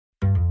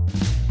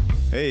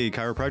Hey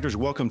chiropractors,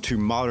 welcome to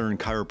Modern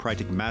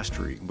Chiropractic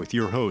Mastery with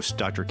your host,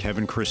 Dr.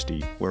 Kevin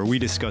Christie, where we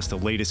discuss the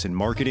latest in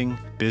marketing,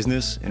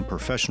 business, and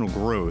professional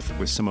growth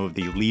with some of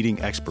the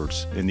leading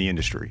experts in the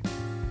industry.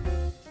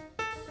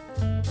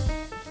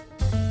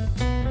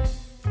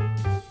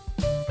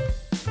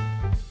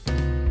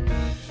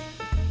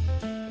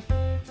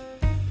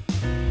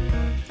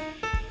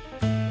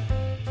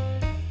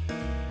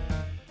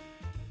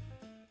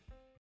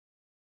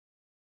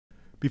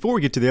 Before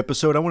we get to the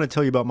episode, I want to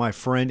tell you about my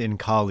friend and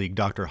colleague,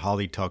 Dr.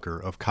 Holly Tucker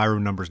of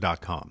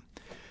ChiroNumbers.com.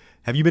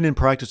 Have you been in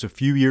practice a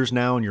few years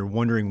now and you're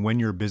wondering when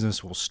your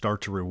business will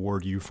start to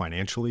reward you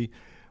financially?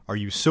 Are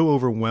you so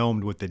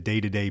overwhelmed with the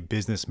day-to-day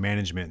business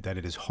management that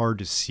it is hard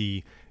to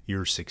see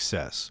your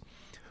success?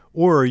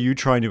 Or are you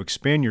trying to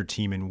expand your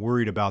team and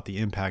worried about the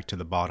impact to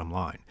the bottom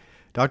line?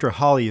 Dr.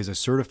 Holly is a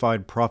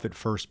certified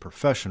profit-first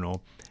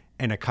professional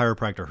and a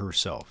chiropractor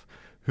herself,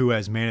 who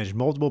has managed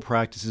multiple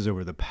practices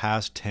over the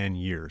past 10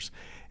 years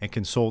and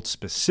consults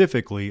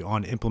specifically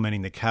on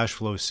implementing the cash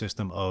flow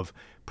system of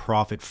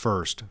Profit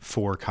First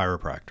for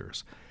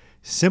chiropractors.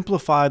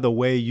 Simplify the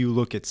way you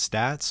look at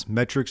stats,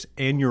 metrics,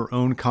 and your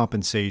own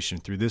compensation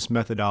through this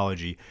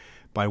methodology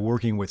by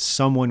working with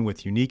someone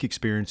with unique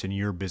experience in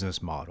your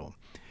business model.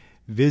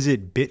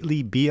 Visit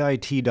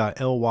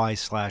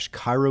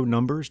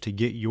bit.ly/chironumbers to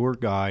get your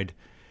guide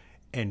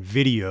and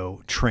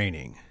video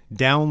training.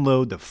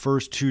 Download the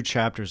first 2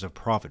 chapters of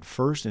Profit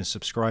First and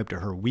subscribe to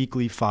her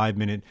weekly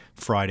 5-minute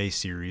Friday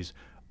series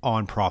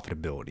on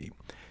profitability.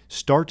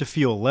 Start to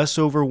feel less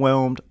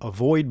overwhelmed,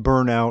 avoid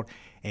burnout,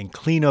 and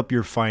clean up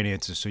your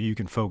finances so you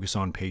can focus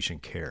on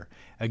patient care.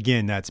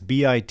 Again, that's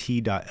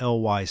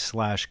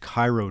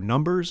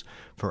bit.ly/chironumbers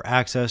for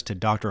access to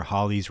Dr.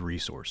 Holly's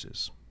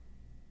resources.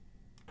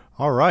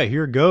 All right,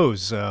 here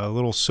goes a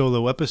little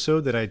solo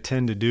episode that I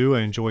tend to do. I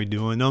enjoy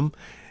doing them.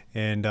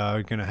 And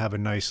we're going to have a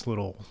nice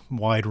little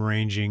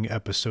wide-ranging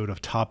episode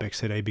of topics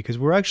today because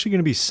we're actually going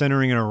to be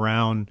centering it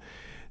around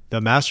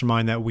the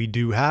mastermind that we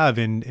do have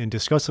and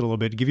discuss it a little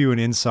bit, give you an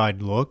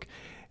inside look,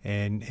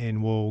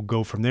 and we'll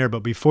go from there.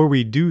 But before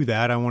we do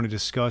that, I want to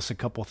discuss a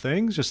couple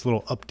things, just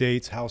little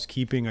updates,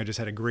 housekeeping. I just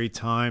had a great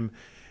time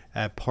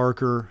at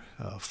Parker,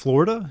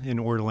 Florida in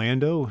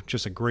Orlando,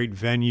 just a great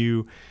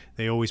venue.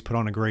 They always put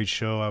on a great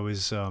show. I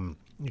was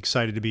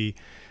excited to be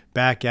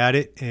back at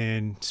it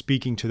and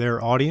speaking to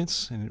their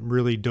audience and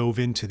really dove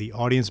into the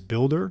audience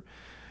builder.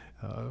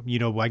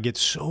 I get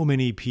so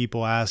many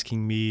people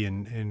asking me,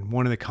 and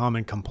one of the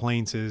common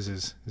complaints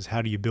is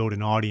how do you build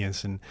an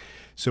audience? And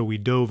so we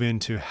dove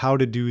into how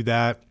to do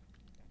that,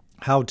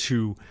 how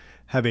to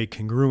have a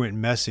congruent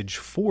message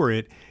for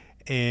it,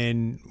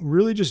 and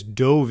really just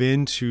dove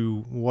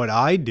into what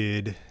I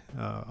did,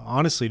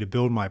 honestly, to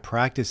build my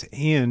practice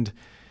and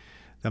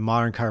the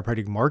Modern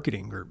Chiropractic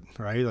Marketing Group,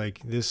 right?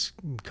 Like this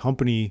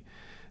company,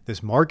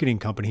 this marketing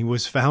company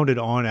was founded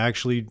on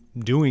actually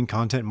doing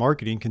content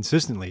marketing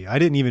consistently. I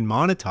didn't even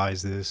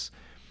monetize this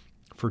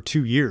for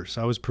 2 years.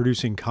 I was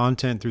producing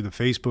content through the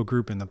Facebook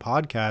group and the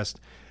podcast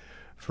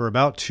for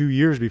about 2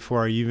 years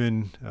before I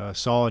even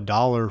saw a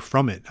dollar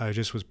from it. I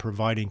just was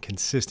providing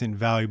consistent,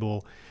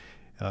 valuable,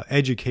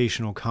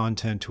 educational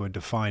content to a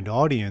defined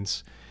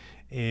audience.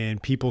 And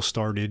people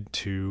started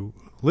to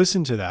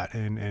listen to that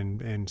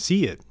and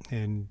see it.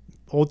 And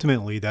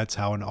ultimately, that's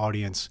how an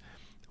audience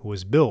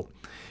was built.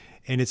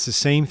 And it's the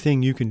same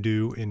thing you can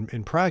do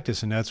in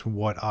practice. And that's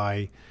what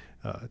I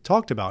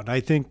talked about. And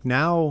I think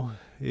now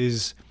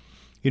is,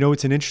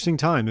 it's an interesting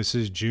time. This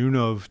is June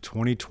of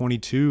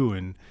 2022.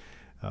 And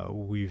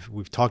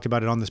we've talked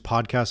about it on this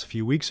podcast a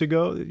few weeks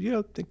ago.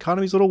 The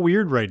economy's a little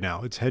weird right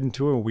now. It's heading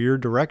to a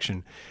weird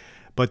direction.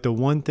 But the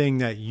one thing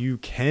that you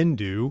can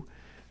do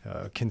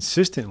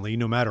consistently,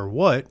 no matter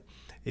what,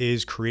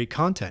 is create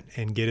content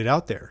and get it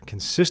out there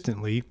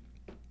consistently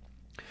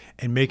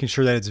and making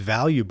sure that it's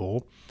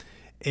valuable,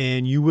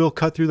 and you will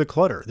cut through the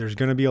clutter. There's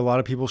going to be a lot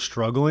of people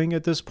struggling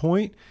at this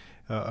point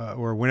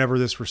or whenever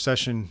this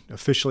recession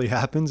officially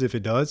happens, if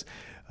it does.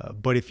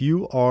 But if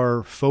you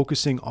are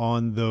focusing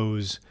on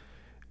those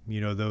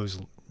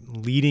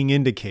leading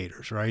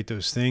indicators, right?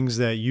 Those things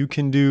that you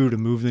can do to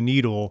move the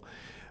needle,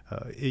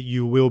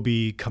 you will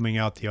be coming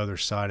out the other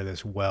side of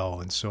this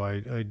well. And so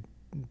I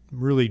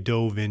really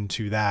dove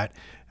into that.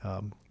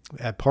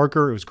 At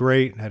Parker, it was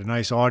great. Had a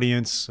nice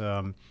audience.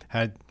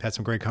 Had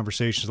some great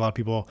conversations. A lot of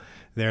people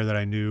there that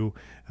I knew,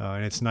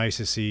 and it's nice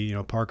to see.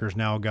 Parker's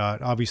now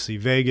got obviously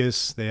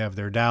Vegas. They have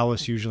their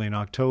Dallas usually in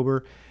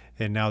October,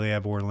 and now they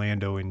have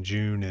Orlando in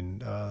June.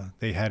 And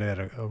they had it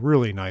at a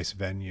really nice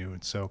venue.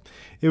 And so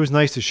it was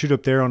nice to shoot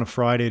up there on a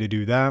Friday to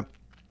do that.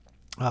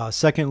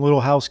 Second little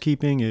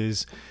housekeeping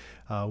is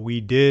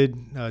we did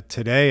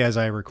today, as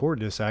I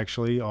record this,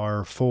 actually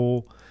our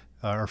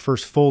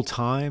first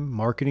full-time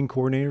marketing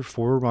coordinator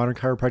for Modern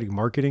Chiropractic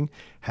Marketing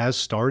has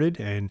started,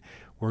 and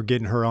we're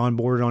getting her on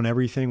board on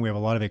everything. We have a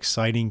lot of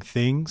exciting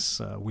things.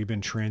 We've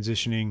been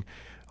transitioning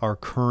our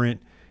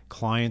current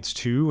clients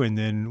to, and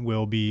then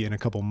we'll be in a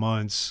couple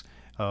months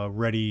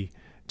ready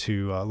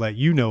to let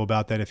you know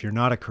about that if you're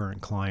not a current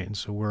client.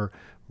 So we're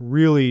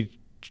really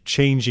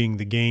changing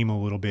the game a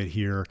little bit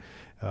here,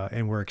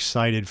 and we're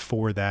excited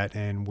for that,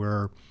 and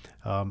we're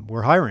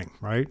hiring,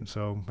 right?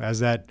 So as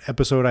that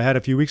episode I had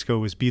a few weeks ago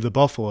was Be the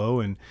Buffalo,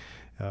 and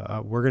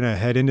we're going to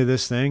head into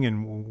this thing,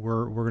 and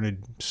we're going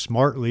to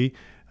smartly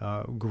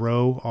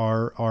grow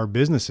our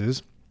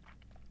businesses,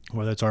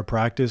 whether it's our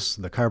practice,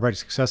 the Chiropractic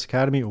Success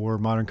Academy, or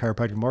Modern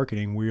Chiropractic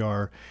Marketing. We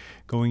are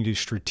going to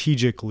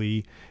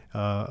strategically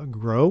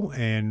grow,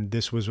 and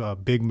this was a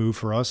big move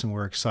for us, and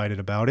we're excited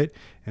about it.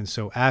 And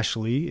so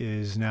Ashley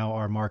is now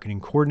our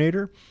marketing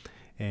coordinator,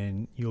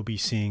 and you'll be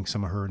seeing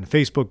some of her in the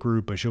Facebook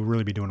group, but she'll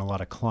really be doing a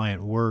lot of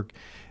client work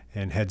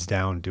and heads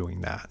down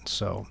doing that.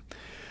 So,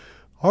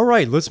 all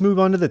right, let's move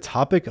on to the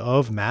topic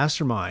of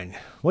Mastermind.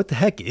 What the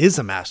heck is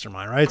a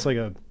mastermind, right? It's like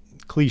a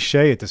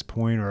cliche at this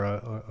point, or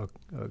a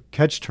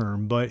catch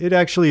term, but it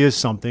actually is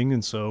something.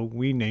 And so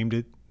we named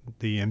it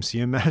the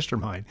MCM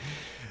Mastermind.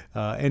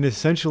 And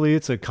essentially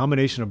it's a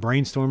combination of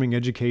brainstorming,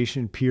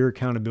 education, peer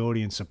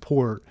accountability, and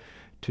support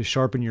to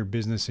sharpen your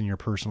business and your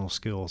personal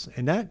skills.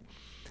 And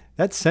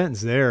that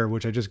sentence there,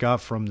 which I just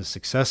got from the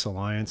Success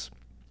Alliance,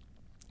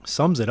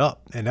 sums it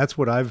up. And that's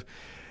what I've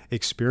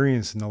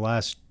experienced in the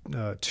last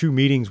 2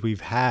 meetings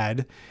we've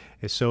had.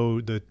 So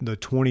the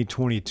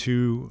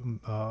 2022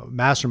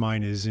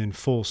 Mastermind is in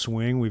full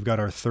swing. We've got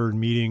our 3rd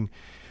meeting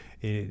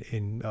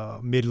in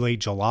mid-late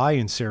July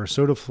in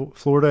Sarasota,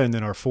 Florida, and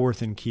then our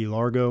 4th in Key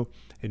Largo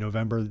in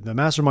November. The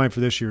Mastermind for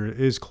this year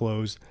is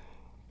closed,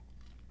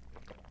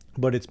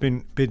 but it's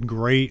been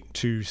great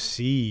to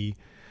see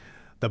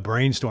the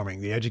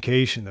brainstorming, the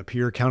education, the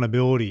peer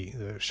accountability,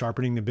 the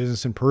sharpening the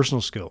business and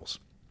personal skills.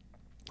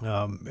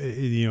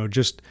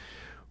 Just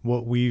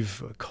what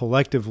we've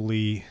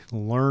collectively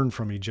learned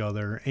from each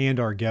other and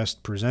our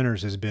guest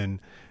presenters has been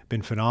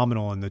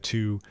phenomenal in the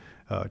two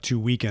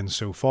weekends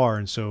so far.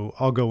 And so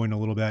I'll go in a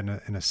little bit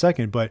in a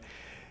second, but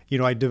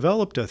I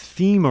developed a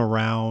theme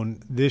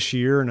around this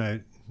year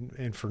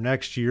and for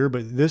next year,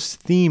 but this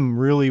theme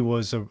really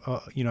was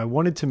I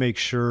wanted to make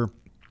sure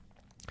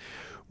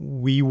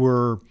we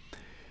were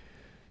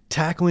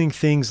tackling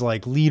things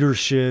like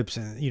leaderships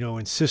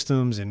and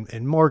systems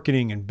and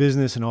marketing and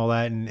business and all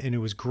that. And it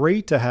was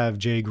great to have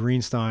Jay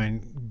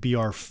Greenstein be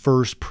our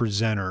first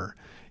presenter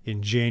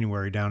in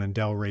January down in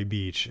Delray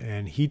Beach.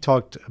 And he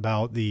talked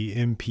about the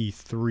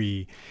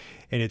MP3,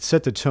 and it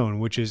set the tone,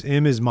 which is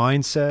M is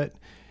mindset.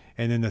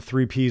 And then the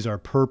 3 Ps are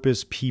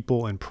purpose,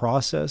 people, and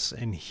process.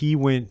 And he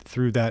went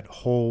through that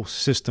whole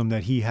system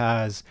that he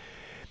has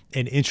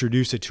and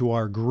introduced it to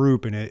our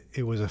group. And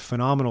it was a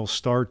phenomenal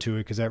start to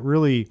it, because that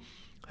really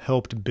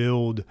helped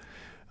build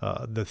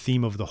the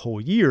theme of the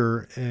whole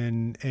year,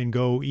 and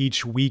go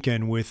each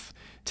weekend with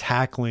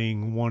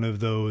tackling one of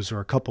those or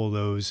a couple of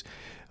those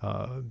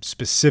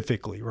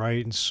specifically,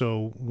 right? And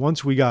so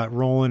once we got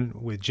rolling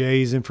with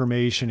Jay's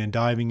information and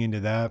diving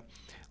into that,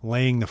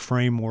 laying the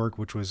framework,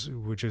 which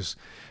is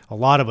a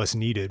lot of us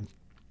needed,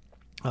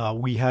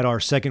 we had our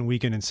 2nd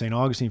weekend in St.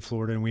 Augustine,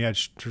 Florida, and we had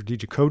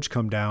Strategic Coach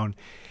come down,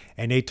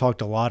 and they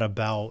talked a lot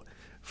about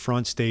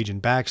front stage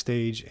and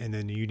backstage, and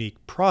then the unique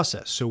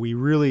process. So we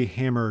really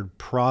hammered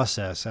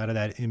process out of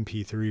that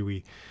MP3.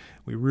 We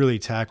really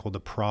tackled the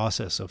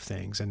process of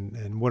things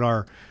and what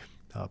our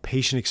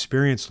patient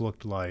experience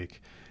looked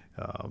like,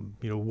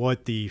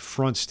 what the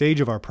front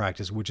stage of our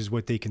practice, which is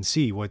what they can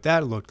see, what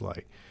that looked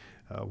like.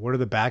 What are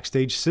the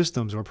backstage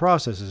systems or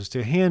processes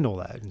to handle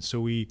that? And so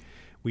we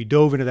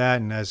dove into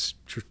that, and as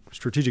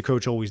Strategic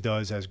Coach always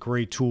does, has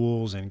great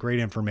tools and great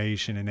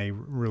information, and they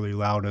really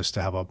allowed us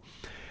to have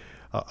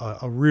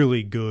a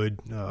really good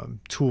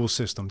tool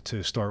system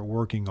to start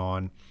working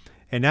on.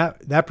 And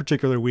that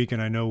particular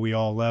weekend, I know we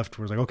all left,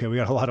 was like, okay, we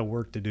got a lot of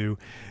work to do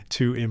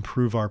to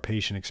improve our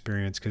patient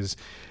experience, because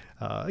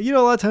a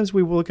lot of times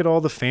we look at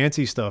all the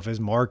fancy stuff as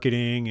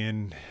marketing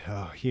and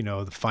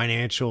the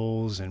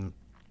financials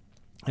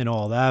and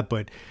all that,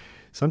 but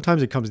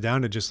sometimes it comes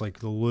down to just like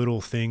the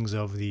little things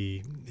of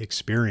the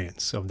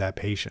experience of that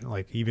patient.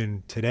 Like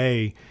even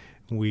today,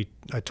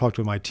 I talked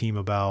with my team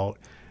about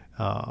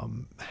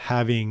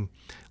having,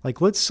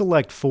 like, let's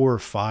select 4 or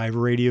 5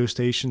 radio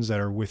stations that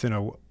are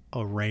within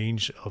a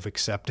range of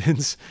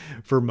acceptance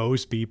for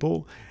most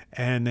people.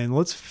 And then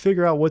let's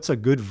figure out what's a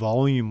good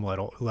volume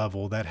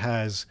level that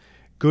has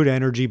good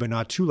energy, but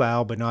not too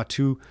loud, but not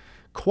too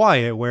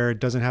quiet, where it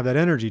doesn't have that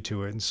energy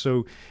to it. And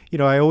so,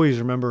 I always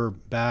remember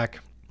back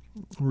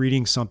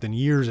reading something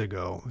years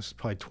ago, it was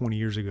probably 20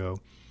 years ago,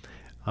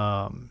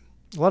 a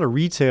lot of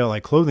retail,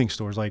 like clothing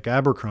stores, like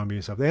Abercrombie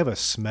and stuff, they have a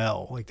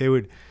smell. Like they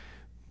would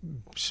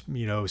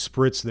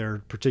spritz their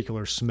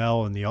particular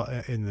smell in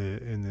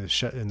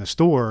the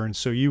store, and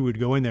so you would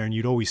go in there and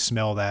you'd always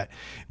smell that.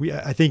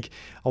 I think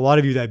a lot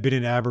of you that have been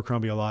in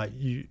Abercrombie a lot,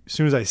 as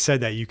soon as I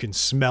said that, you can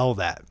smell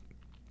that,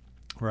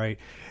 right?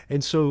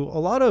 And so a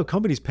lot of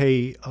companies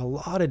pay a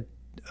lot of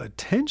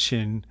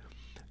attention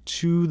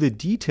to the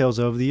details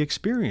of the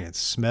experience: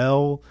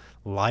 smell,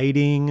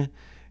 lighting,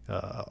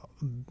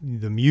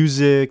 the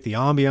music, the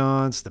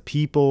ambiance, the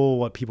people,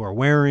 what people are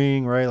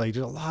wearing, right? Like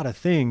there's a lot of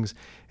things.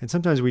 And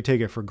sometimes we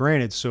take it for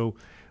granted. So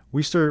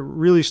we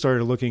really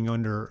started looking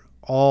under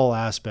all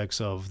aspects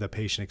of the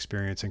patient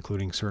experience,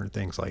 including certain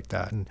things like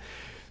that. And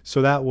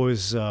so that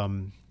was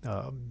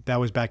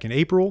back in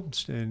April,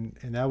 and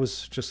that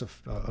was just a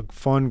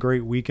fun,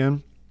 great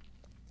weekend.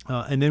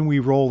 And then we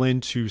roll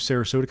into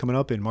Sarasota coming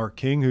up, and Mark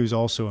King, who's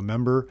also a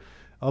member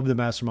of the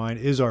Mastermind,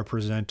 is our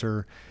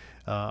presenter.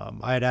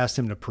 I had asked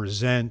him to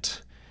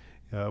present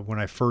when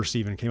I first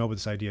even came up with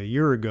this idea a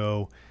year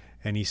ago,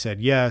 and he said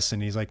yes.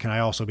 And he's like, can I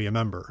also be a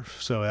member?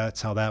 So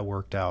that's how that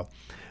worked out.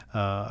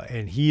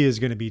 And he is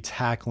going to be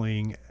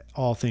tackling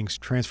all things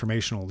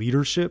transformational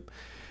leadership.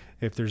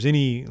 If there's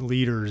any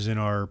leaders in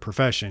our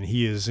profession,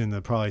 he is in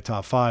the probably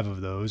top 5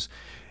 of those.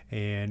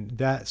 And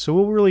so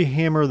we'll really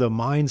hammer the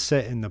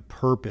mindset and the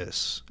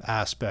purpose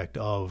aspect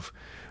of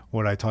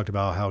what I talked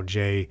about, how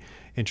Jay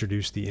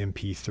introduced the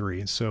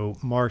MP3. And so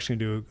Mark's going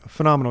to do a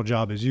phenomenal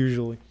job as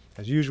usual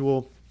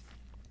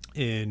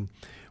in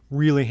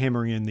really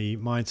hammering in the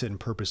mindset and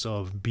purpose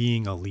of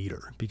being a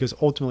leader, because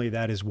ultimately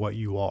that is what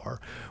you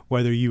are.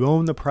 Whether you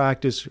own the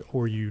practice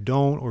or you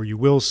don't, or you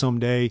will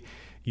someday,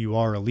 you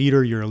are a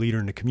leader. You're a leader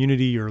in the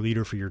community. You're a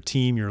leader for your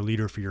team. You're a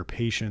leader for your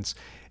patients.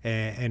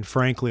 And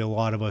frankly, a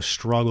lot of us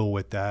struggle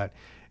with that.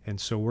 And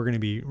so we're going to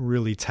be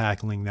really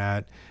tackling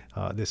that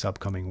this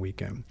upcoming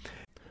weekend.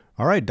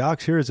 All right,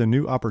 docs, here is a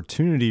new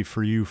opportunity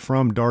for you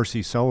from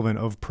Darcy Sullivan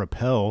of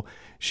Propel.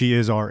 She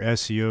is our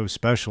SEO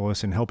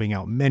specialist in helping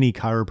out many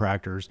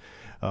chiropractors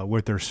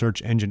with their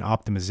search engine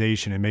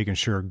optimization and making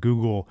sure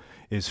Google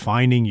is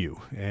finding you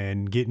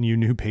and getting you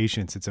new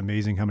patients. It's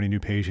amazing how many new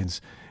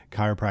patients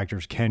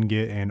chiropractors can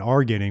get and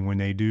are getting when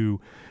they do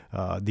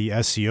the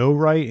SEO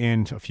right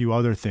and a few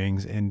other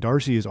things. And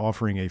Darcy is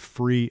offering a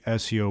free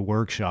SEO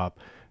workshop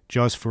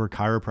just for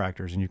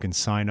chiropractors, and you can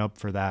sign up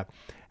for that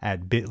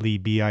at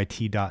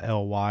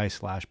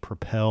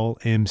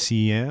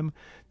bit.ly/propelmcm.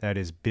 That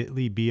is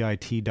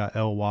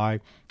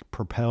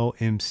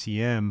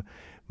bit.ly/propelmcm,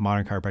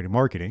 Modern Chiropractic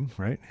Marketing,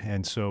 right?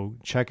 And so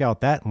check out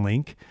that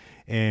link,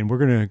 and we're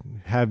going to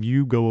have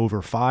you go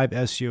over 5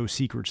 SEO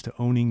secrets to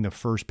owning the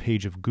first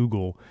page of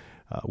Google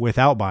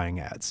without buying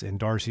ads. And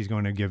Darcy's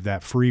going to give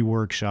that free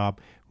workshop,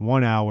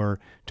 1 hour,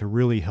 to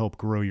really help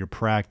grow your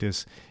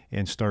practice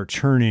and start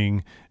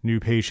churning new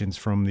patients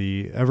from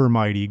the ever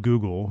mighty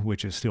Google,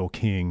 which is still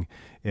king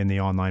in the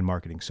online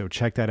marketing. So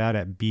check that out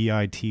at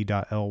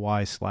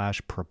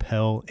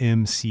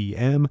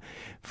bit.ly/propelmcm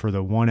for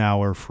the 1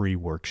 hour free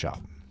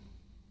workshop.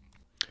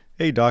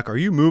 Hey doc, are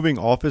you moving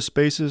office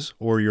spaces,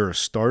 or you're a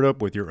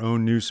startup with your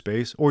own new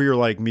space, or you're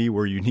like me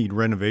where you need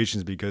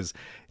renovations because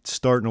it's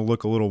starting to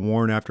look a little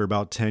worn after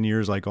about 10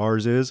 years like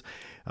ours is?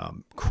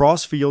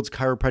 Crossfield's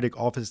Chiropractic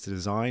Office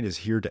Design is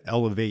here to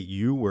elevate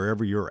you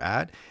wherever you're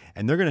at,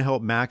 and they're going to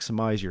help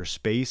maximize your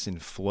space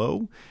and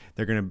flow.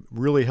 They're going to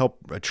really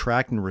help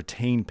attract and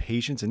retain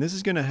patients, and this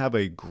is going to have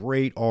a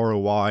great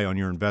ROI on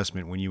your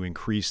investment when you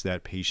increase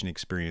that patient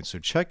experience. So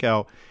check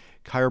out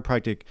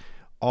Chiropractic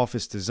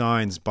Office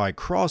Designs by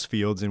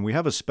Crossfields, and we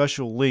have a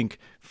special link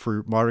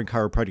for Modern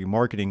Chiropractic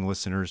Marketing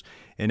listeners,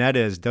 and that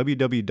is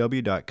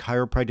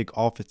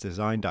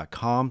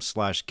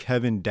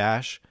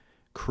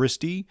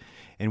www.chiropracticofficedesign.com/Kevin-Christie.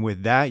 And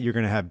with that, you're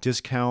going to have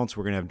discounts.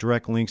 We're going to have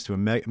direct links to a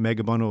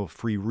mega bundle of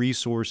free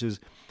resources,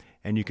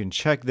 and you can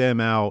check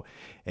them out,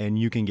 and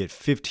you can get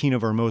 15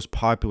 of our most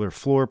popular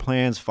floor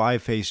plans,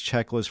 5-phase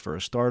checklist for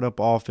a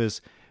startup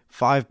office,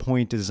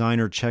 5-point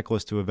designer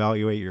checklist to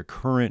evaluate your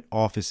current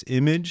office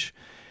image.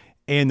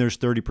 And there's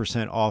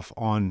 30% off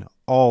on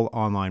all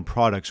online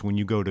products when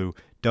you go to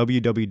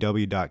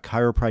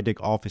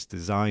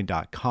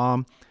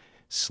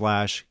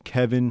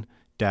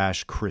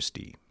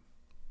www.chiropracticofficedesign.com/Kevin-Christie.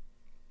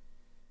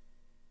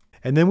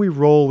 And then we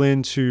roll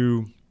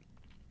into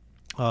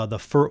the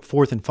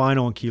fourth and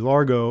final in Key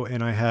Largo,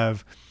 and I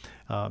have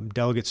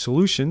Delegate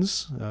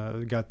Solutions.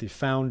 We got the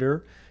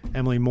founder,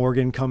 Emily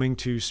Morgan, coming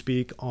to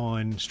speak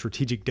on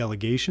strategic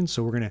delegation.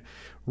 So we're going to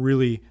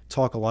really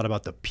talk a lot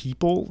about the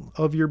people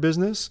of your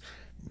business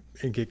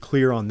and get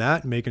clear on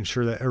that, making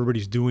sure that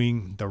everybody's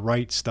doing the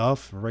right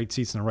stuff, the right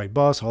seats in the right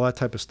bus, all that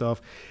type of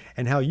stuff,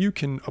 and how you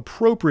can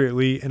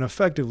appropriately and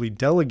effectively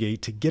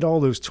delegate to get all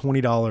those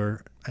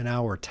 $20 an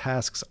hour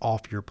tasks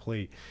off your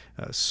plate.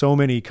 So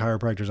many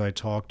chiropractors I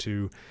talk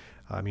to,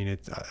 I mean,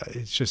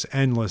 it's just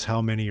endless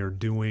how many are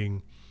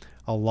doing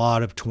a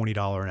lot of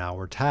 $20 an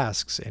hour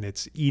tasks, and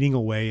it's eating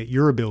away at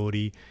your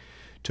ability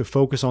to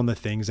focus on the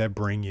things that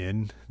bring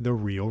in the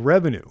real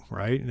revenue,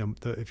 right?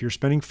 If you're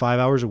spending 5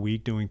 hours a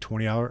week doing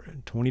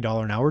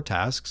 $20 an hour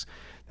tasks,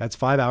 that's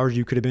 5 hours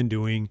you could have been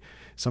doing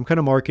some kind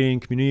of marketing,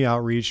 community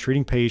outreach,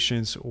 treating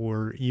patients,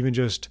 or even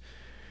just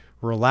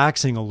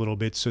relaxing a little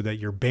bit so that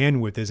your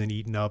bandwidth isn't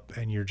eaten up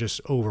and you're just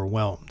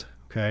overwhelmed,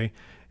 okay?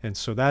 And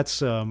so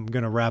that's going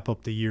to wrap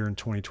up the year in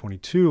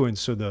 2022. And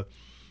so the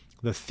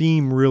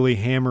theme really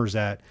hammers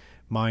that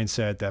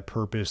mindset, that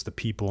purpose, the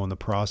people, and the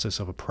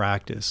process of a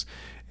practice.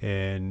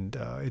 And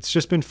it's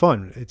just been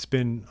fun. It's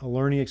been a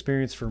learning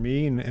experience for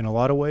me in a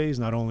lot of ways,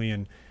 not only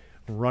in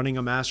running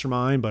a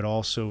mastermind, but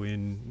also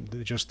in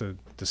just the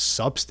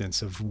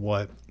substance of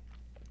what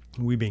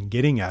we've been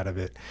getting out of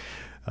it.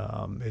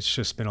 It's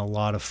just been a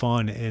lot of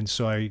fun. And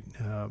so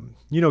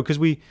because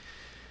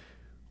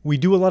we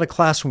do a lot of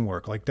classroom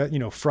work like that,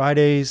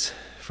 Fridays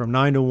from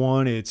 9 to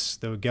 1, it's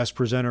the guest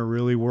presenter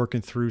really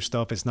working through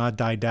stuff. It's not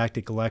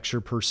didactic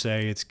lecture per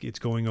se. It's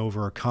going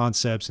over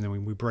concepts, and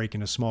then we break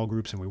into small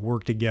groups and we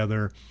work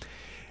together,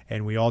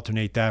 and we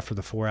alternate that for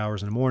the 4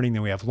 hours in the morning.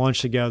 Then we have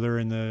lunch together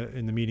in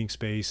the meeting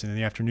space, and in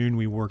the afternoon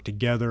we work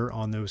together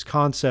on those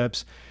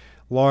concepts,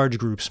 large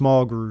group,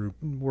 small group,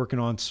 working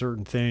on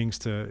certain things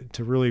to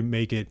really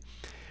make it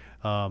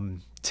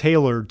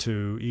tailored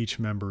to each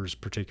member's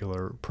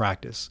particular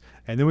practice.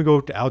 And then we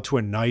go out to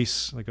a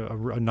nice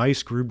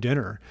group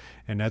dinner,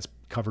 and that's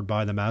covered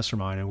by the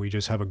Mastermind, and we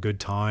just have a good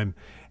time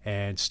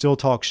and still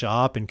talk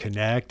shop and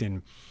connect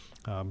and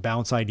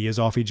bounce ideas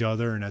off each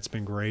other, and that's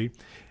been great.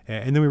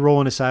 And then we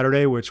roll into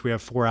Saturday, which we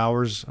have 4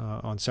 hours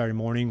on Saturday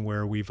morning,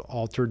 where we've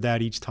altered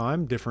that each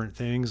time, different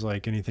things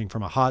like anything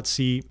from a hot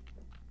seat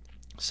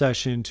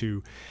session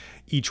to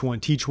each one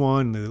teach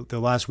one. The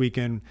last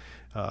weekend,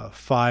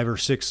 5 or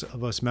 6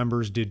 of us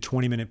members did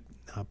 20-minute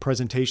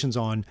presentations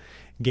on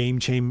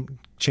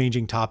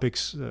game-changing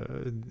topics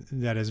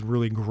that has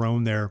really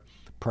grown their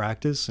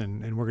practice,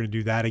 and we're going to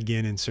do that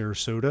again in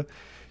Sarasota.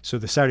 So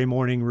the Saturday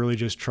morning really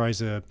just tries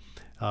to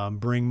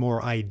bring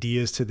more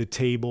ideas to the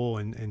table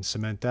and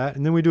cement that.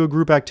 And then we do a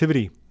group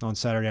activity on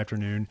Saturday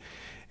afternoon,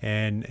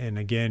 and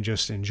again,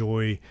 just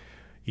enjoy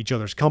each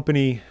other's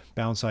company,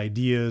 bounce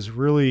ideas,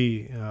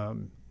 really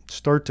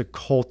start to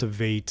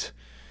cultivate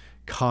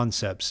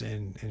concepts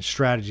and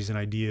strategies and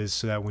ideas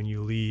so that when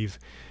you leave,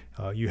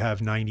 you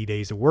have 90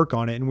 days to work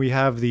on it. And we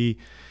have the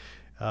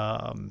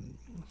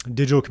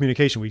digital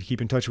communication. We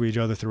keep in touch with each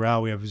other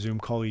throughout. We have a Zoom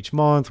call each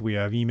month. We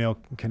have email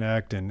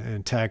connect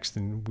and text,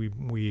 and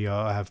we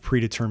have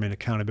predetermined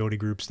accountability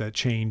groups that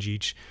change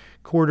each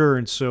quarter.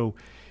 And so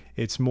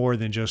it's more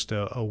than just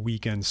a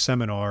weekend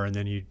seminar and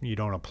then you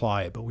don't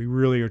apply it, but we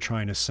really are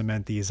trying to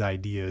cement these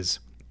ideas.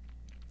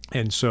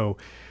 And so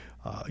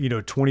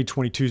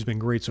 2022 has been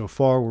great so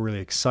far. We're really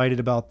excited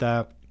about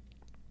that.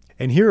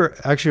 And here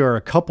actually are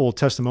a couple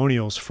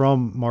testimonials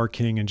from Mark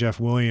King and Jeff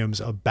Williams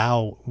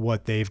about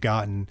what they've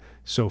gotten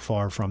so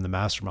far from the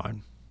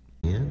Mastermind.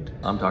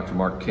 I'm Dr.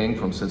 Mark King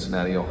from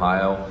Cincinnati,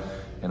 Ohio,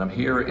 and I'm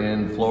here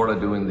in Florida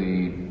doing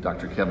the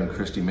Dr. Kevin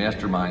Christie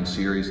Mastermind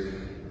series.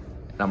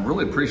 And I'm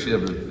really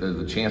appreciative of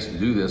the chance to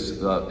do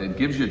this. It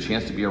gives you a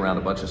chance to be around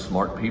a bunch of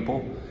smart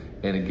people,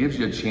 and it gives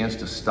you a chance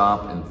to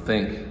stop and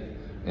think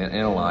and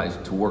analyze,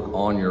 to work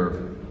on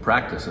your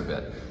practice a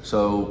bit.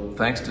 So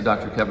thanks to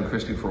Dr. Kevin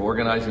Christie for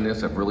organizing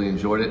this. I've really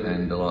enjoyed it,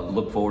 and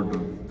look forward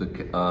to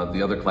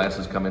the other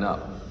classes coming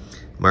up.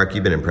 Mark,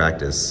 you've been in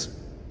practice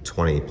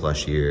 20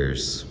 plus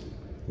years.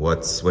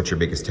 What's your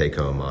biggest take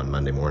home on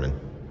Monday morning?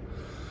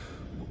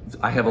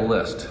 I have a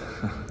list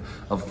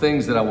of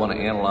things that I want to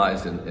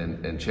analyze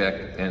and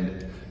check.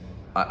 And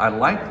I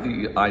like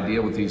the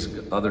idea with these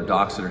other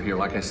docs that are here.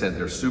 Like I said,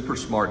 they're super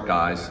smart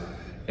guys,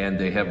 and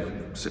they have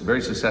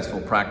very successful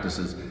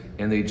practices,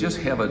 and they just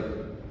have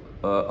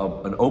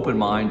an open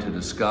mind to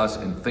discuss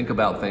and think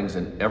about things,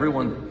 and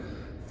everyone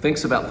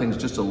thinks about things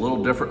just a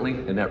little differently,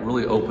 and that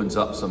really opens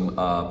up some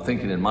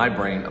thinking in my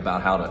brain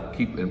about how to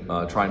keep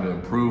trying to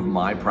improve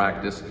my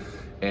practice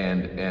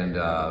and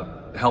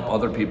help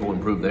other people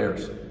improve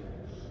theirs.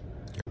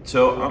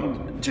 So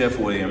I'm Jeff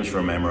Williams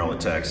from Amarillo,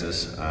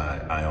 Texas.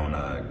 I own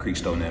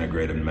Creekstone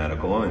Integrated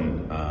Medical,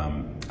 and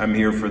I'm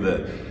here for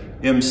the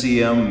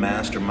MCM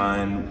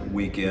Mastermind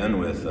weekend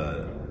with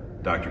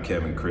Dr.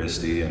 Kevin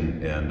Christie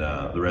and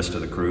the rest of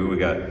the crew. We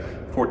got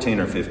 14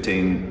 or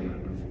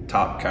 15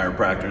 top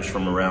chiropractors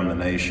from around the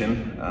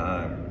nation,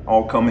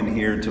 all coming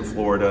here to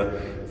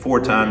Florida 4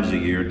 times a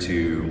year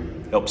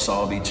to help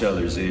solve each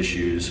other's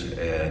issues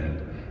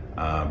and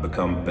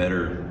become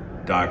better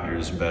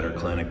doctors, better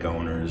clinic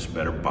owners,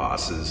 better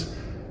bosses,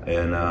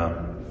 and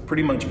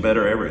pretty much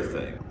better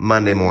everything.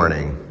 Monday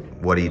morning,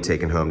 what are you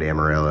taking home to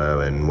Amarillo,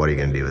 and what are you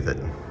going to do with it?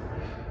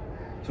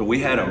 So we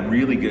had a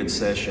really good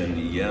session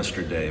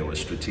yesterday with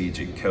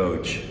Strategic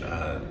Coach.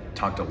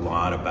 Talked a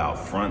lot about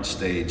front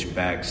stage,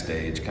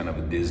 backstage, kind of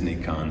a Disney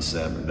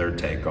concept, their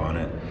take on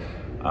it.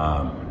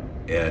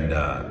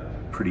 And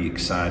pretty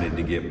excited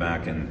to get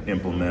back and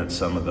implement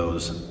some of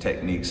those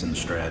techniques and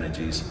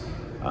strategies.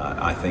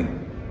 I think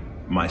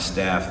my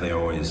staff, they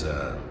always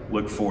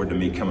look forward to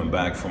me coming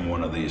back from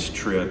one of these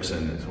trips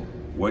and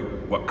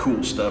what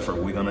cool stuff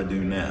are we gonna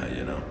do now,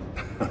 you know?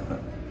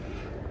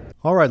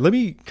 All right, let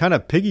me kind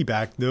of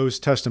piggyback those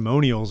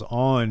testimonials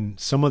on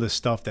some of the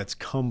stuff that's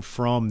come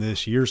from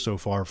this year so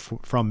far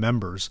from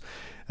members.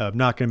 I'm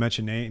not going to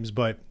mention names,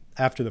 but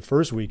after the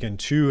first weekend,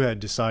 2 had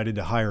decided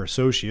to hire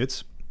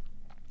associates,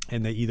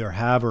 and they either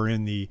have or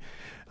in the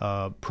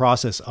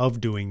process of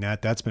doing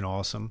that. That's been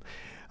awesome.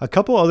 A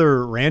couple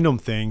other random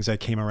things that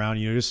came around,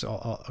 just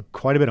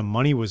quite a bit of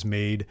money was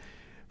made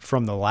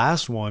from the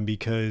last one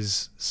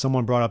because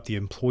someone brought up the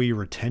employee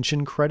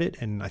retention credit,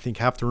 and I think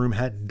half the room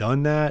hadn't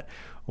done that,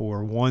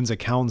 or one's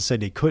accountant said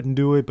they couldn't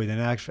do it, but then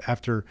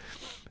after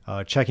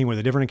checking with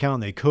a different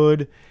accountant, they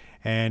could,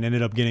 and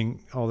ended up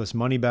getting all this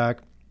money back.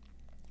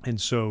 And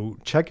so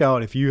check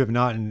out, if you have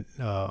not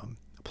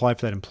applied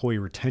for that employee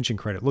retention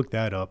credit, look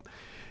that up.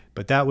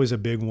 But that was a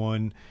big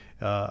one.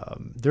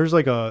 There's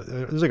like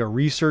a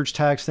research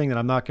tax thing that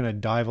I'm not going to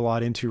dive a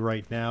lot into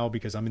right now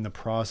because I'm in the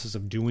process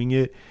of doing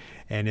it.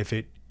 And if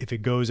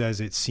it goes as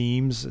it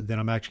seems, then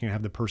I'm actually going to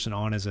have the person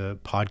on as a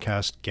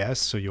podcast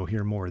guest, so you'll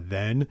hear more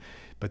then.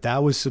 But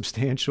that was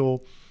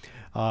substantial.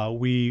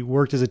 We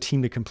worked as a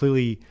team to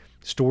completely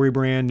story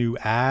brand new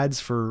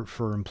ads for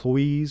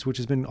employees, which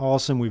has been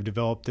awesome. We've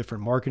developed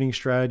different marketing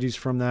strategies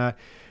from that,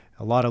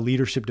 a lot of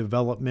leadership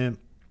development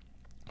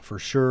for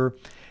sure.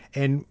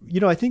 And,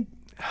 I think,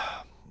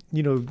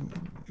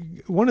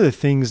 one of the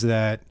things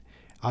that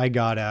I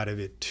got out of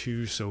it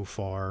too so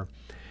far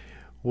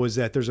was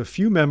that there's a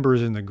few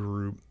members in the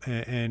group,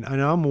 and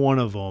I'm one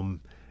of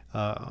them,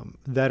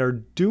 that are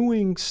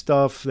doing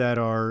stuff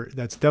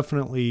that's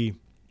definitely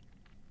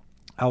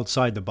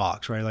outside the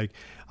box, right? Like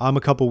I'm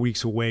a couple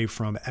weeks away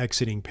from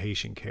exiting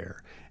patient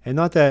care, and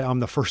not that I'm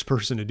the first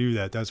person to do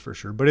that, that's for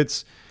sure, but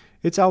it's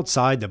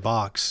outside the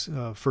box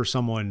for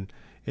someone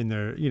in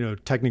their,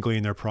 technically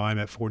in their prime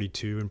at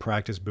 42 and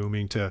practice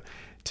booming to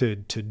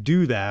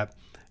do that.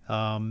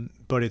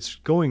 But it's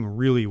going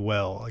really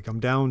well. Like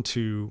I'm down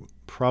to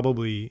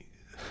probably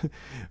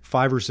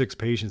 5 or 6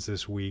 patients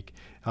this week.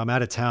 I'm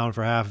out of town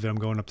for half of it. I'm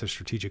going up to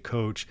strategic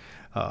coach,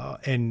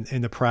 and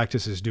the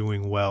practice is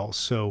doing well.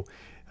 So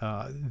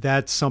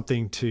that's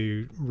something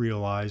to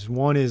realize.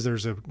 One is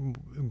there's a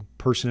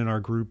person in our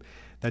group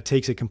that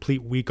takes a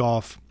complete week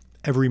off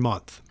every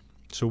month.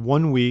 So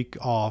 1 week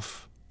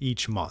off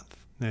each month,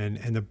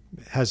 and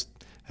has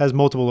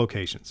multiple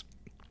locations.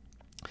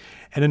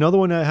 And another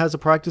one that has a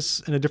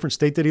practice in a different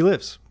state that he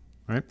lives,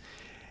 right?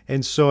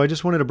 And so I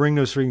just wanted to bring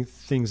those three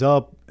things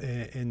up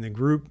in the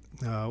group.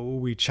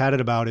 We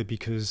chatted about it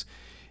because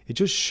it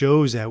just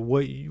shows that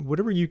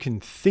whatever you can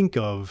think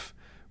of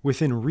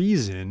within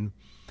reason,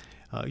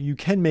 you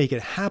can make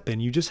it happen.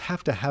 You just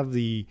have to have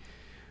the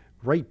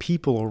right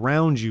people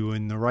around you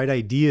and the right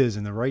ideas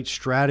and the right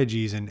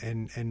strategies,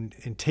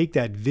 and take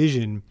that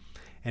vision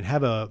and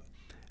have an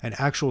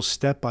actual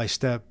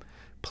step-by-step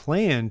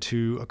plan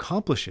to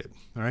accomplish it.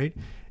 All right.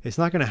 It's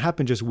not going to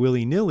happen just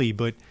willy-nilly,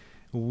 but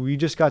we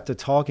just got to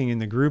talking in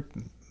the group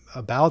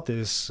about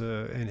this.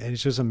 And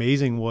it's just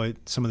amazing what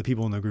some of the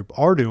people in the group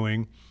are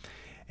doing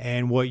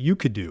and what you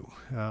could do.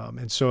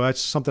 And so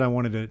that's something I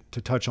wanted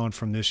to touch on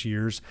from this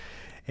year's.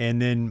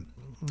 And then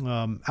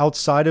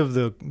outside of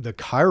the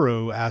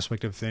Chiro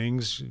aspect of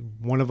things,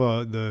 one of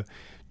the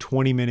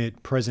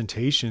 20-minute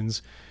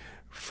presentations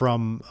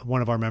from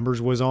one of our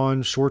members was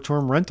on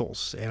short-term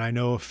rentals. And I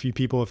know a few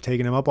people have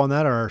taken him up on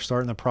that or are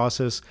starting the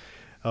process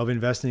of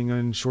investing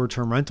in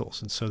short-term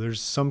rentals. And so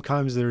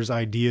sometimes there's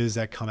ideas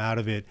that come out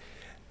of it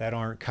that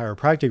aren't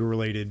chiropractic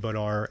related, but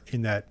are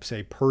in that,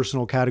 say,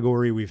 personal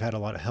category. We've had a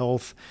lot of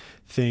health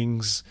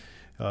things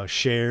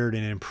shared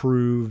and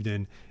improved,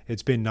 and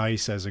it's been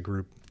nice as a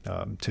group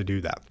to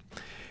do that.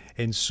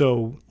 And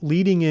so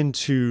leading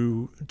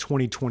into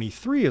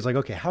 2023 is like,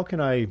 okay, how can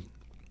I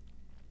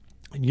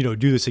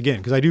do this again?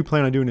 Because I do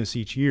plan on doing this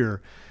each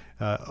year.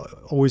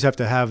 Always have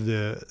to have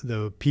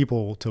the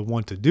people to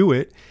want to do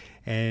it,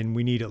 and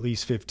we need at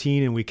least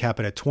 15, and we cap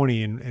it at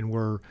 20, and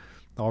we're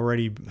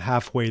already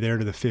halfway there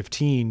to the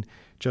 15,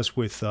 just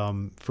with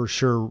for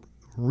sure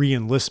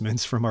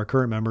re-enlistments from our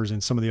current members,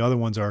 and some of the other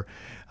ones are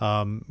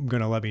going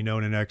to let me know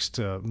in the next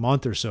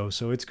month or so.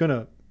 So it's going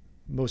to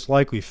most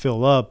likely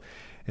fill up,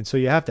 and so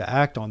you have to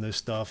act on this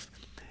stuff.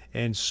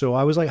 And so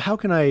I was like, what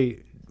can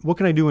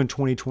I do in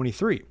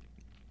 2023?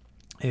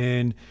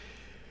 And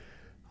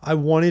I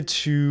wanted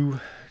to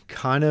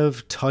kind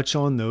of touch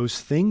on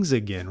those things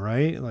again,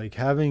 right? Like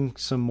having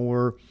some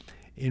more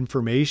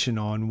information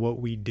on what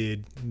we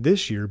did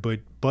this year,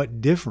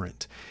 but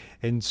different.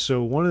 And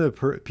so one of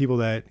the people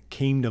that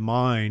came to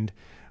mind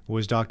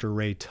was Dr.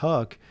 Ray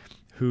Tuck,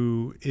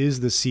 who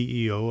is the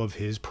CEO of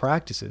his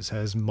practices,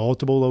 has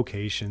multiple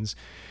locations,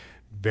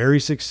 very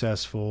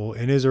successful,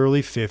 in his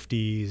early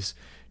 50s,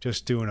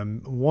 just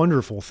doing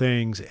wonderful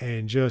things,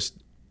 and just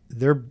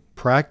their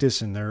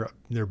practice and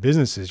their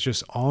business is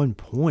just on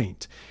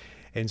point.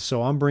 And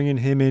so I'm bringing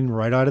him in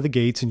right out of the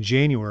gates in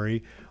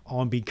January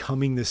on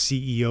becoming the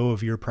CEO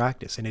of your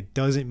practice. And it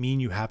doesn't mean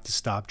you have to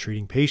stop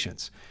treating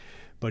patients,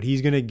 but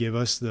he's going to give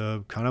us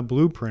the kind of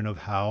blueprint of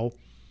how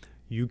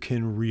you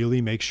can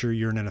really make sure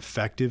you're an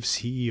effective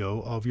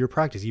CEO of your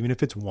practice, even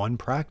if it's one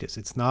practice.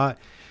 It's not,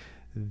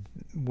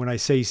 when I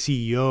say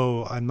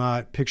CEO, I'm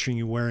not picturing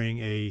you wearing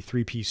a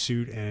 3-piece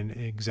suit and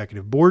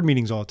executive board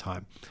meetings all the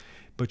time.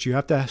 But you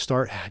have to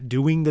start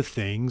doing the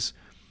things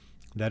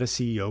that a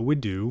CEO would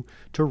do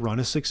to run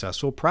a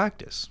successful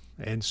practice.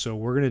 And so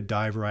we're going to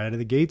dive right out of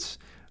the gates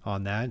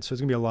on that. So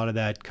it's going to be a lot of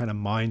that kind of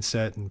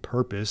mindset and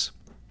purpose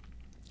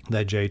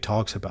that Jay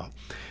talks about.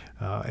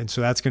 And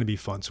so that's going to be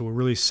fun. So we'll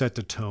really set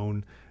the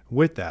tone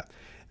with that.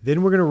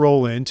 Then we're going to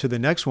roll into the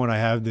next one. I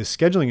have the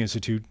Scheduling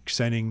Institute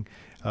sending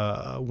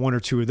 1 or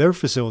 2 of their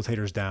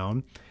facilitators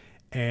down.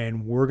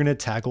 and we're going to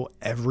tackle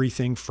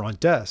everything front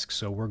desk.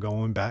 So we're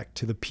going back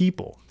to the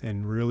people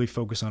and really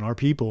focus on our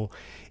people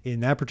in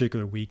that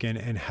particular weekend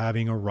and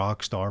having a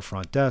rock star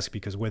front desk,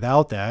 because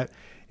without that,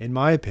 in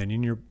my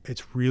opinion,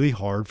 it's really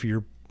hard for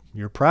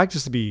your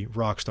practice to be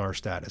rock star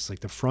status.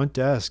 Like the front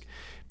desk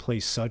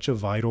plays such a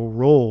vital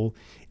role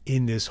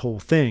in this whole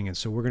thing. And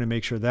so we're going to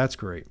make sure that's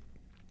great.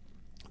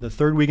 The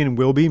third weekend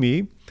will be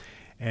me,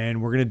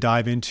 and we're going to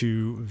dive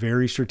into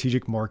very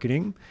strategic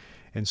marketing.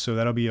 And so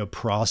that'll be a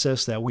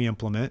process that we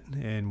implement,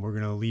 and we're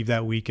going to leave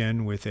that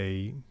weekend with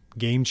a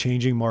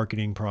game-changing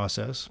marketing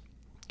process.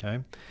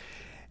 Okay.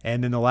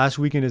 And then the last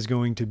weekend is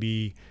going to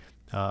be,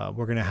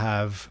 we're going to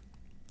have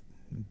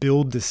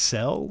Build to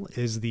Sell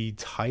is the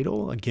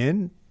title.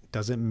 Again,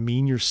 doesn't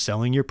mean you're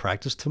selling your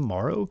practice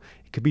tomorrow.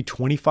 It could be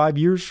 25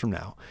 years from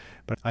now.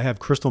 But I have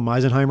Crystal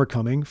Meisenheimer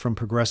coming from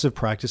Progressive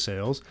Practice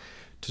Sales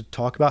to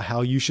talk about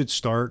how you should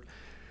start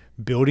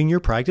building your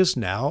practice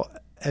now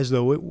as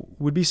though it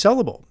would be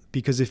sellable.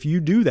 Because if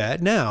you do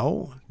that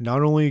now,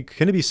 not only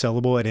can it be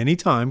sellable at any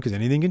time, because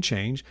anything can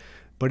change,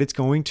 but it's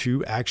going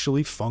to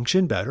actually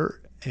function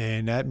better.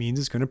 And that means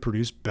it's going to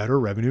produce better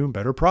revenue and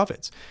better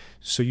profits.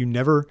 So you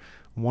never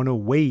want to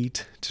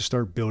wait to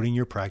start building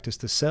your practice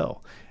to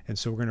sell. And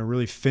so we're going to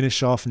really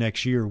finish off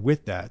next year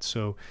with that.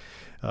 So,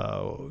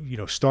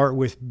 start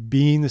with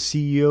being the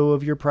CEO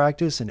of your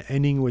practice and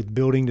ending with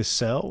building to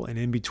sell, and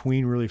in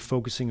between really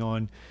focusing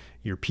on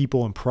your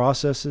people and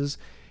processes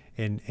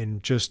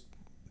and just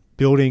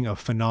building a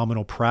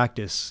phenomenal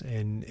practice.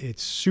 And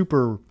it's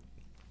super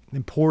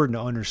important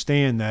to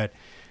understand that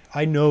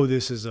I know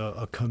this is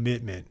a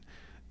commitment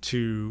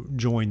to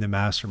join the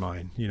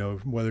mastermind,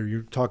 whether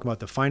you're talking about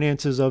the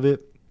finances of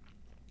it,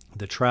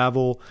 the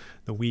travel,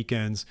 the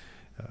weekends,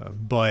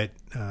 but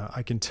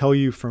I can tell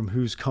you from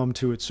who's come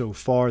to it so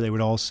far, they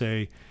would all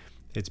say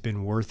it's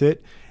been worth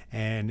it,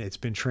 and it's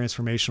been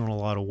transformational in a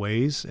lot of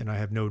ways. And I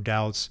have no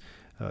doubts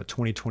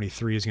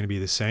 2023 is going to be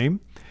the same.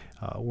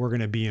 We're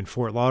going to be in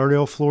Fort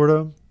Lauderdale,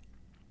 Florida.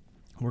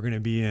 We're going to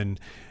be in,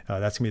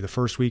 that's going to be the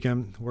first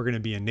weekend. We're going to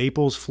be in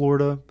Naples,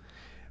 Florida.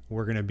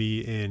 We're going to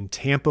be in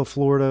Tampa,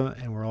 Florida,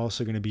 and we're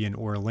also going to be in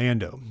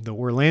Orlando. The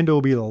Orlando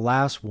will be the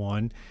last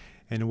one,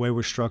 and the way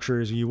we're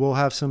structured is you will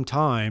have some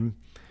time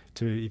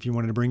to, if you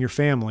wanted to bring your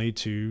family,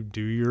 to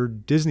do your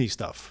Disney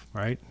stuff,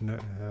 right?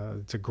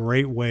 It's a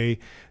great way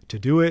to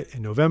do it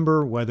in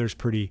November. Weather's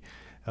pretty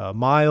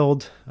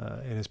mild,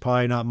 and it's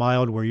probably not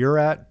mild where you're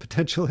at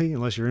potentially,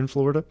 unless you're in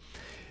Florida.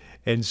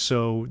 And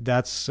so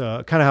that's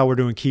kind of how we're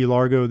doing Key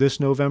Largo this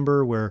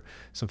November, where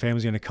some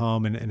family's going to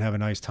come and have a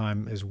nice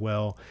time as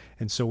well.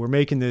 And so we're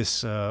making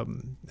this a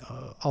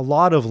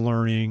lot of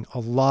learning, a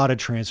lot of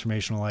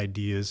transformational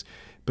ideas,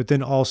 but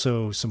then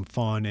also some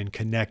fun and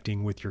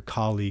connecting with your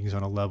colleagues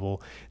on a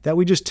level that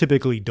we just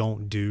typically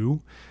don't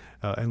do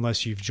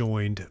unless you've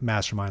joined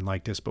Mastermind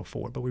like this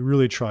before. But we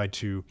really try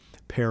to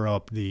pair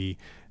up the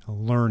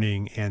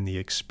learning and the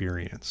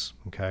experience.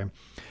 Okay.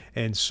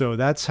 And so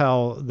that's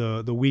how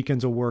the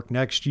weekends will work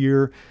next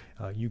year.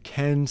 You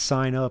can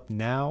sign up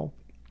now.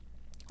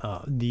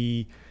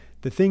 The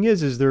thing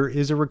is there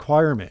is a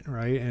requirement,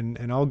 right?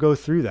 And I'll go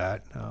through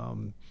that.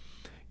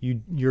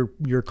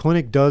 Your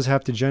clinic does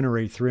have to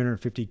generate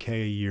 $350K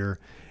a year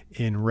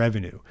in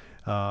revenue.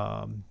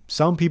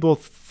 Some people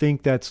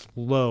think that's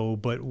low,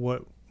 but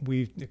what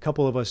a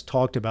couple of us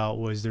talked about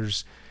was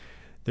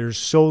there's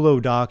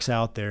solo docs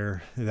out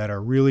there that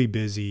are really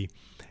busy,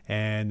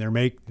 and their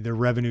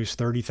revenue's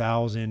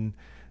 $30,000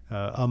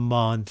 a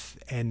month,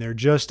 and they're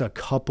just a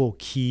couple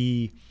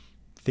key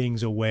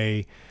things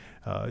away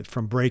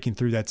from breaking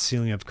through that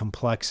ceiling of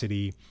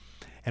complexity.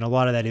 And a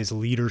lot of that is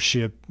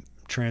leadership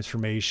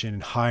transformation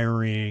and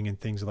hiring and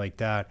things like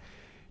that,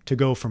 to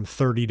go from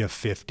 30 to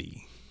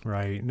 50,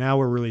 right? Now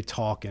we're really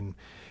talking.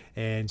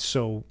 And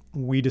so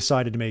we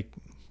decided to make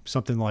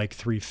something like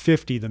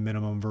 350 the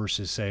minimum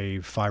versus say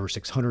 500 or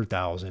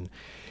 600,000.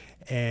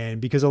 And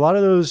because a lot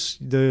of those,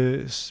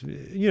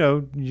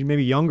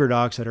 maybe younger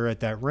docs that are at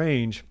that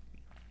range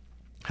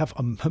have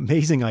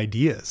amazing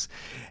ideas.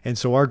 And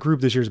so our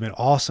group this year has been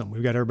awesome.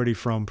 We've got everybody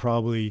from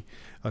probably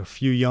a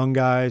few young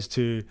guys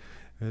to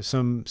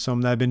some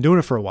that have been doing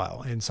it for a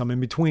while, and some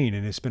in between.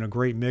 And it's been a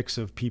great mix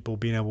of people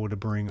being able to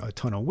bring a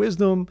ton of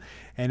wisdom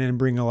and then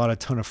bring a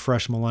ton of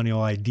fresh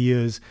millennial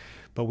ideas.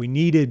 But we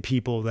needed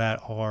people that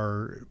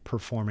are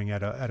performing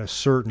at a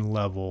certain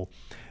level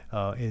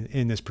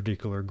in this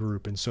particular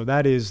group. And so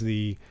that is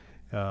the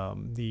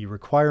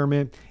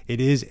requirement. It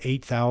is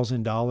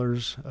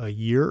 $8,000 a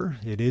year.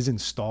 It is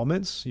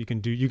installments. You can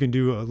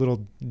do a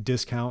little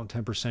discount,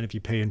 10% if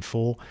you pay in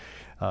full,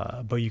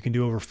 but you can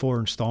do over 4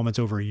 installments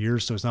over a year.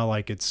 So it's not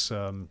like it's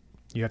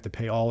you have to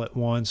pay all at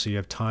once. So you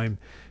have time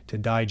to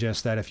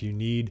digest that if you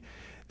need.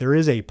 There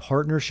is a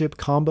partnership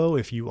combo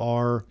if you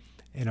are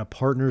in a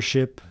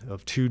partnership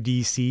of 2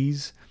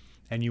 DCs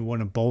and you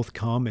want to both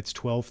come. It's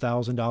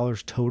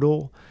 $12,000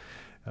 total.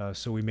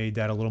 So we made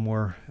that a little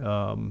more.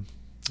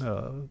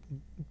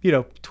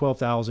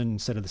 12,000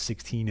 instead of the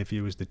 16 if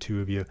it was the 2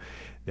 of you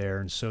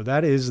there. And so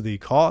that is the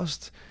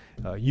cost.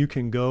 You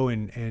can go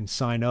and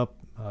sign up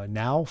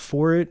now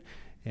for it.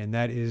 And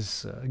that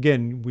is,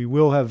 again, we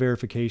will have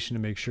verification to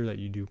make sure that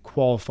you do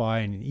qualify,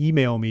 and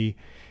email me,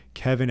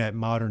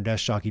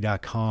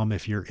 kevin@moderndeskjockey.com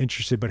if you're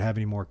interested but have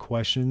any more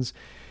questions.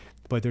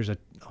 But there's a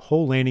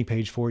whole landing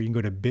page for it. You can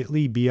go to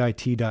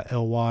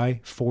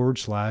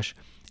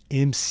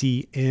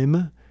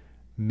bit.ly/MCM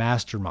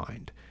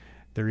Mastermind.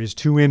 There is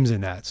 2 M's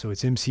in that, so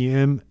it's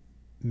MCM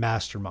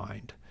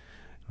Mastermind.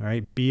 All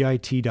right,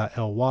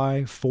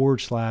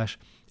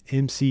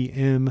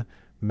 bit.ly/MCM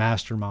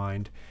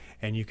Mastermind.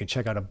 And you can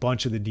check out a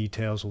bunch of the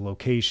details, the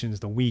locations,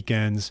 the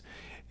weekends,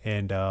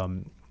 and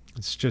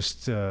it's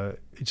just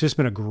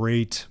been a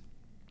great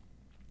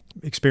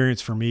experience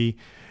for me.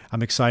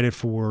 I'm excited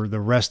for the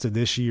rest of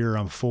this year.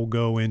 I'm full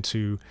go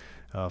into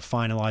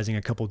finalizing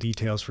a couple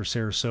details for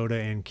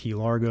Sarasota and Key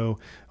Largo.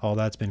 All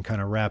that's been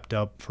kind of wrapped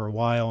up for a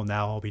while.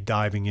 Now I'll be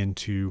diving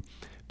into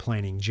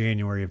planning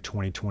January of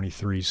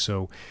 2023.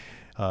 So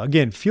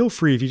again, feel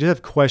free if you just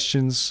have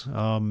questions,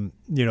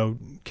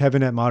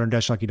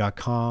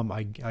 Kevin@moderndeskjockey.com.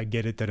 I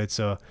get it that it's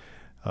a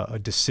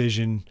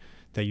decision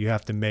that you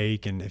have to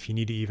make. And if you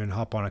need to even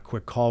hop on a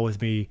quick call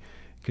with me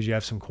because you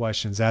have some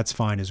questions, that's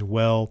fine as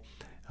well.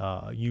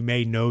 You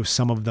may know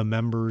some of the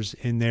members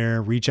in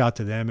there. Reach out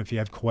to them if you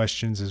have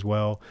questions as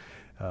well.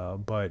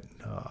 But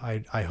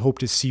I hope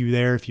to see you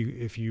there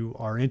if you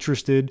are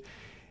interested.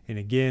 And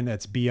again,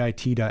 that's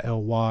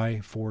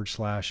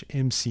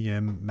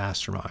bit.ly/MCM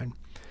Mastermind.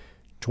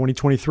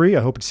 2023,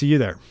 I hope to see you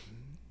there.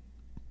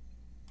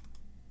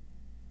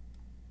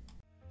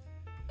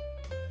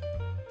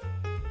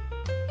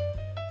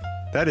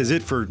 That is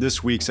it for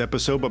this week's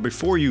episode. But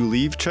before you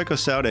leave, check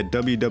us out at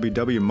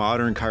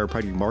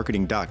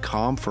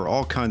www.modernchiropracticmarketing.com for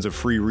all kinds of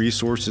free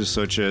resources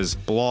such as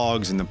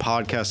blogs and the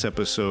podcast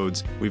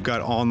episodes. We've got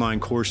online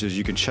courses.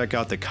 You can check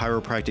out the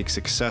Chiropractic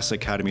Success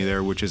Academy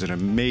there, which is an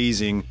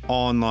amazing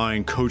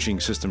online coaching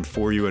system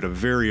for you at a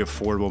very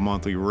affordable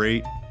monthly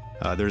rate.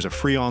 There's a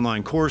free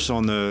online course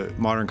on the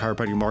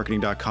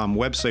modernchiropracticmarketing.com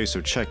website,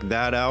 so check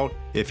that out.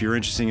 If you're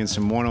interested in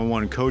some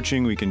one-on-one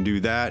coaching, we can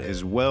do that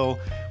as well.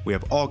 We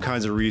have all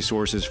kinds of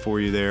resources for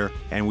you there,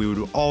 and we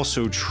would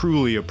also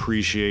truly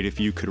appreciate if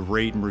you could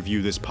rate and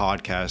review this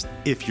podcast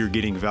if you're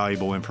getting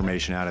valuable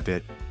information out of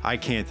it. I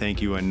can't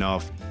thank you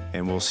enough,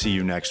 and we'll see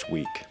you next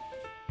week.